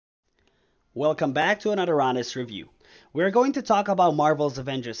Welcome back to another honest review. We're going to talk about Marvel's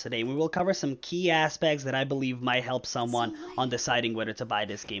Avengers today. We will cover some key aspects that I believe might help someone on deciding whether to buy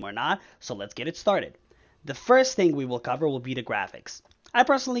this game or not, so let's get it started. The first thing we will cover will be the graphics. I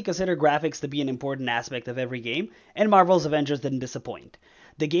personally consider graphics to be an important aspect of every game, and Marvel's Avengers didn't disappoint.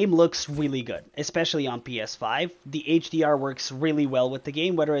 The game looks really good, especially on PS5. The HDR works really well with the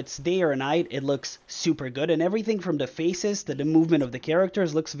game, whether it's day or night, it looks super good, and everything from the faces to the movement of the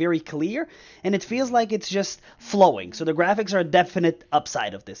characters looks very clear, and it feels like it's just flowing, so the graphics are a definite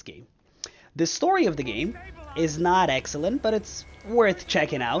upside of this game. The story of the game is not excellent, but it's worth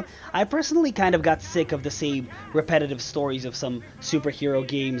checking out. I personally kind of got sick of the same repetitive stories of some superhero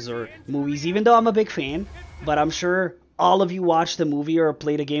games or movies, even though I'm a big fan, but I'm sure all of you watched a movie or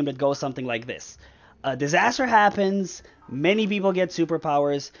played a game that goes something like this. A disaster happens, many people get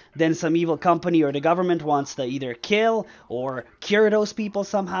superpowers, then some evil company or the government wants to either kill or cure those people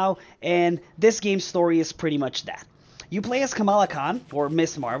somehow, and this game's story is pretty much that. You play as Kamala Khan, or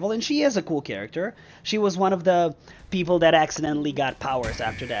Miss Marvel, and she is a cool character. She was one of the people that accidentally got powers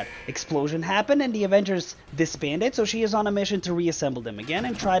after that explosion happened and the Avengers disbanded, so she is on a mission to reassemble them again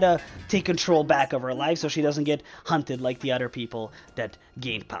and try to take control back of her life so she doesn't get hunted like the other people that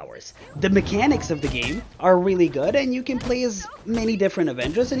gained powers. The mechanics of the game are really good, and you can play as many different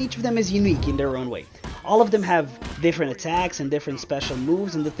Avengers, and each of them is unique in their own way. All of them have different attacks and different special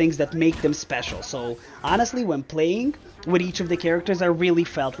moves and the things that make them special. So honestly, when playing with each of the characters, I really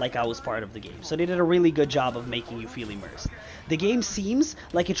felt like I was part of the game. So they did a really good job of making you feel immersed. The game seems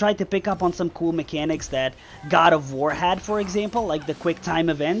like it tried to pick up on some cool mechanics that God of War had, for example, like the quick time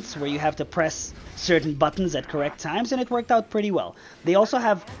events where you have to press certain buttons at correct times, and it worked out pretty well. They also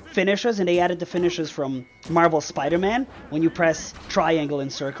have finishers, and they added the finishers from Marvel Spider-Man when you press triangle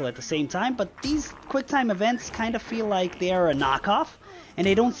and circle at the same time, but these quick time events kind of feel like they are a knockoff, and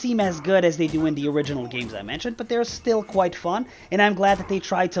they don't seem as good as they do in the original games I mentioned, but they're still quite fun, and I'm glad that they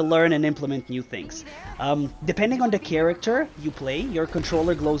tried to learn and implement new things. Depending on the character you play, your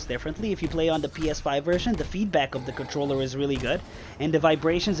controller glows differently. If you play on the PS5 version, the feedback of the controller is really good, and the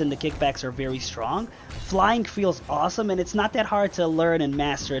vibrations and the kickbacks are very strong. Flying feels awesome, and it's not that hard to learn and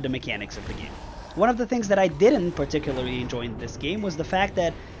master the mechanics of the game. One of the things that I didn't particularly enjoy in this game was the fact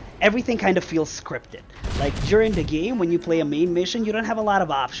that everything kind of feels scripted. Like during the game, when you play a main mission, you don't have a lot of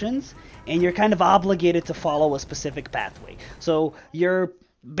options, and you're kind of obligated to follow a specific pathway. So you're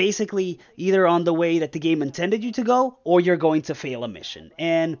basically either on the way that the game intended you to go, or you're going to fail a mission.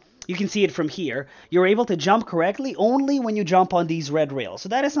 And you can see it from here. You're able to jump correctly only when you jump on these red rails. So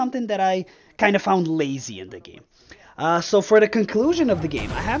that is something that I kind of found lazy in the game. So for the conclusion of the game,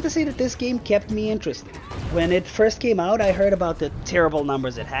 I have to say that this game kept me interested. When it first came out, I heard about the terrible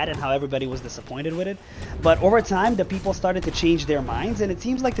numbers it had and how everybody was disappointed with it. But over time, the people started to change their minds, and it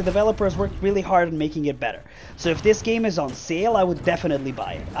seems like the developers worked really hard on making it better. So if this game is on sale, I would definitely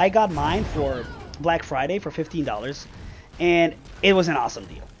buy it. I got mine for Black Friday for $15, and it was an awesome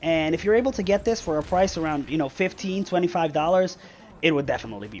deal. And if you're able to get this for a price around, $15, $25, it would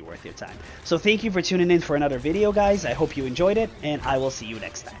definitely be worth your time. So thank you for tuning in for another video, guys. I hope you enjoyed it, and I will see you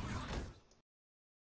next time.